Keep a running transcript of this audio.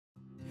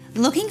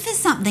Looking for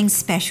something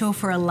special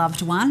for a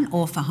loved one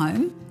or for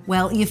home?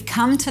 Well, you've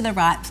come to the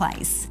right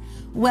place.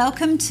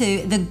 Welcome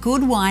to the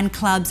Good Wine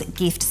Club's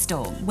gift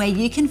store, where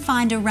you can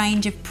find a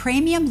range of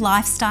premium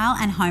lifestyle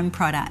and home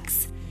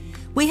products.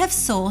 We have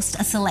sourced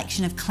a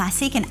selection of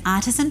classic and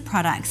artisan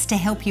products to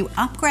help you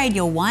upgrade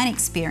your wine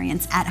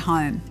experience at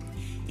home.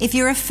 If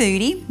you're a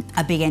foodie,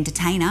 a big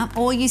entertainer,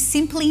 or you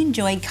simply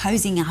enjoy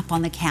cozying up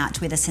on the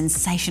couch with a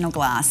sensational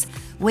glass,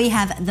 we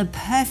have the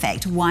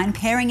perfect wine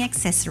pairing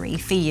accessory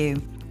for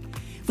you.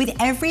 With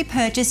every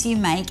purchase you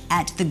make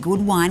at the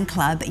Good Wine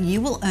Club,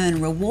 you will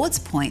earn rewards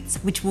points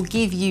which will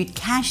give you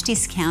cash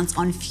discounts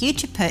on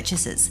future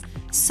purchases.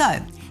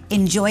 So,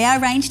 enjoy our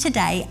range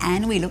today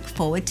and we look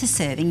forward to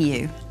serving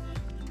you.